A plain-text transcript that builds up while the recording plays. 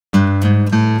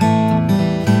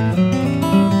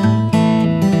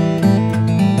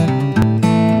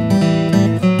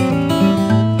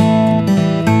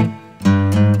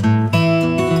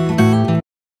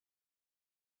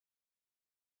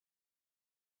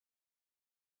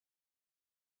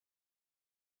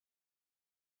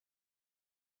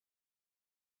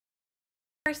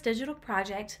First digital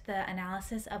project, the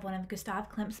analysis of one of Gustav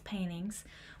Klimts' paintings,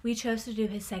 we chose to do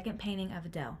his second painting of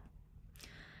Adele.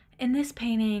 In this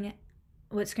painting,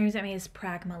 what screams at me is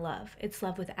pragma love. It's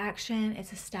love with action,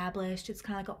 it's established, it's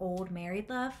kind of like an old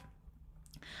married love.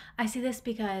 I see this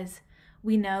because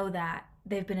we know that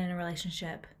they've been in a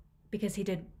relationship because he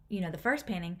did, the first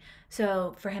painting.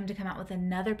 So for him to come out with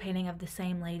another painting of the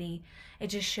same lady, it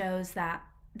just shows that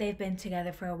they've been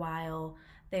together for a while.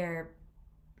 They're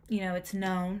it's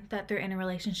known that they're in a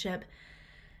relationship.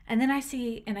 And then I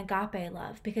see an agape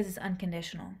love because it's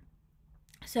unconditional.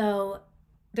 So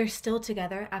they're still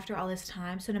together after all this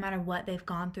time. So no matter what they've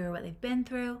gone through or what they've been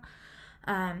through,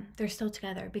 they're still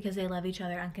together because they love each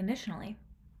other unconditionally.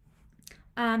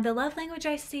 The love language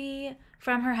I see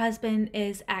from her husband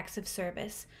is acts of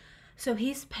service. So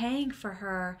he's paying for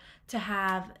her to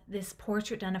have this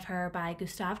portrait done of her by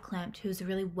Gustav Klimt, who's a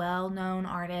really well-known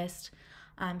artist,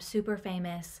 super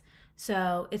famous.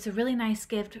 So it's a really nice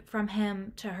gift from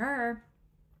him to her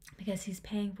because he's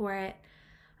paying for it.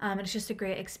 And it's just a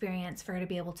great experience for her to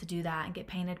be able to do that and get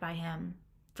painted by him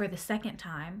for the second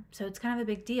time. So it's kind of a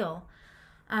big deal.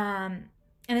 And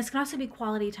this can also be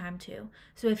quality time too.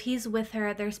 So if he's with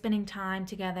her, they're spending time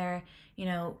together,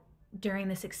 during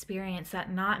this experience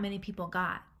that not many people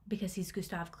got because he's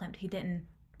Gustav Klimt. He didn't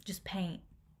just paint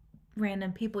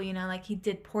random people, like he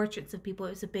did portraits of people. It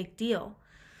was a big deal.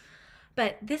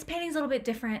 But this painting's a little bit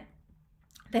different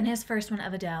than his first one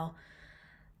of Adele.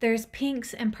 There's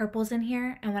pinks and purples in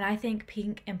here, and when I think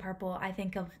pink and purple, I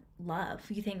think of love.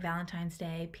 You think Valentine's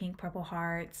Day, pink, purple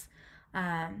hearts,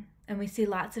 and we see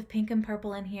lots of pink and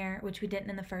purple in here, which we didn't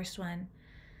in the first one.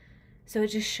 So it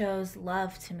just shows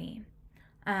love to me.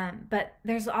 But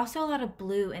there's also a lot of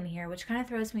blue in here, which kind of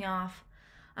throws me off.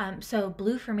 So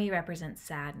blue for me represents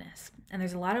sadness, and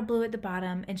there's a lot of blue at the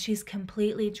bottom, and she's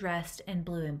completely dressed in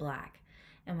blue and black.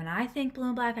 And when I think blue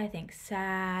and black, I think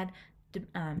sad,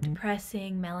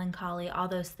 depressing, melancholy, all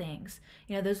those things.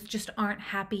 Those just aren't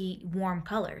happy, warm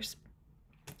colors.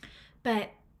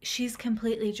 But she's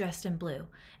completely dressed in blue,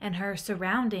 and her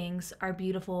surroundings are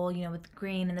beautiful, with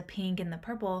green and the pink and the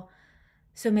purple.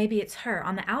 So maybe it's her.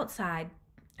 On the outside,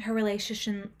 her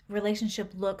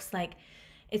relationship looks like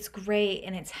it's great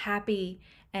and it's happy,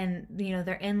 and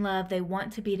they're in love, they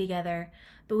want to be together.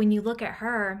 But when you look at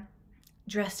her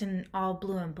dressed in all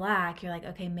blue and black, you're like,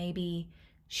 okay, maybe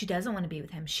she doesn't want to be with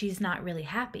him. She's not really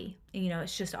happy.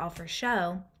 It's just all for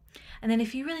show. And then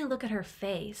if you really look at her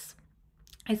face,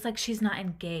 it's like she's not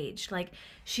engaged. Like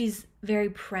she's very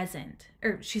present,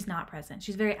 or she's not present.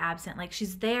 She's very absent. Like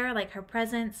she's there, like her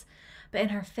presence, but in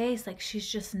her face, like she's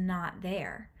just not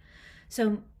there.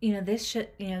 So, this should,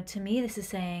 to me, this is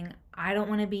saying, I don't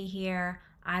want to be here.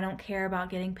 I don't care about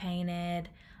getting painted.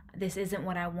 This isn't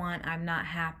what I want. I'm not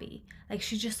happy. Like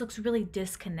she just looks really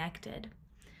disconnected.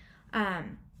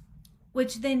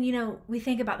 Which then, we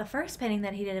think about the first painting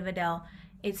that he did of Adele.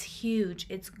 It's huge.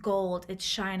 It's gold. It's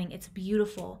shining. It's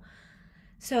beautiful.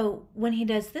 So when he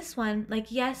does this one,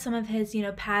 like, yes, some of his,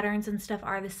 patterns and stuff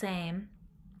are the same.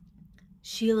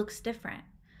 She looks different.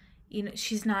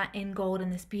 She's not in gold in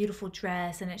this beautiful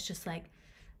dress, and it's just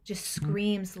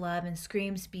screams love and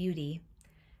screams beauty.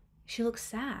 She looks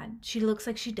sad. She looks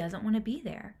like she doesn't want to be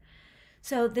there.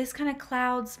 So this kind of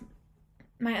clouds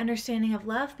my understanding of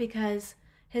love, because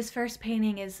his first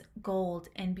painting is gold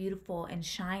and beautiful and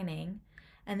shining,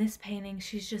 and this painting,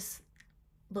 she's just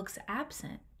looks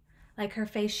absent. Like her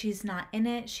face, she's not in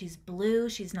it. She's blue.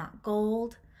 She's not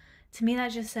gold. To me,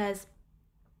 that just says,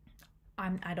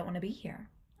 I don't want to be here.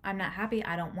 I'm not happy.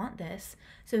 I don't want this.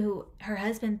 So her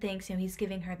husband thinks, he's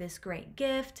giving her this great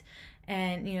gift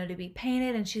and, to be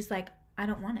painted. And she's like, I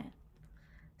don't want it.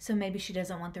 So maybe she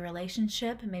doesn't want the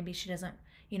relationship. Maybe she doesn't,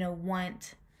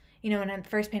 want, in the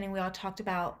first painting, we all talked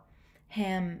about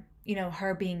him,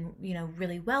 her being,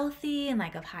 really wealthy and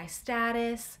like of high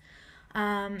status.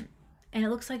 And it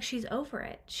looks like she's over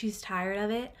it. She's tired of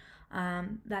it.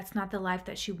 That's not the life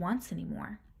that she wants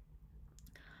anymore.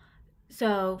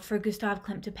 So for Gustav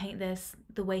Klimt to paint this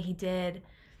the way he did,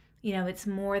 it's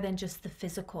more than just the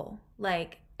physical.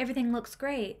 Like everything looks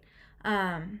great.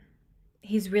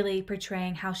 He's really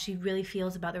portraying how she really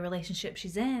feels about the relationship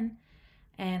she's in,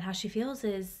 and how she feels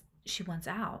is she wants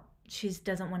out. She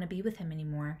doesn't want to be with him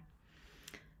anymore.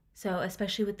 So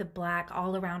especially with the black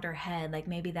all around her head, like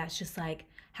maybe that's just like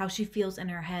how she feels in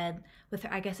her head with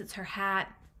her, I guess it's her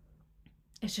hat.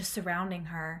 It's just surrounding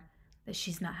her, that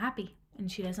she's not happy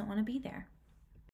and she doesn't want to be there.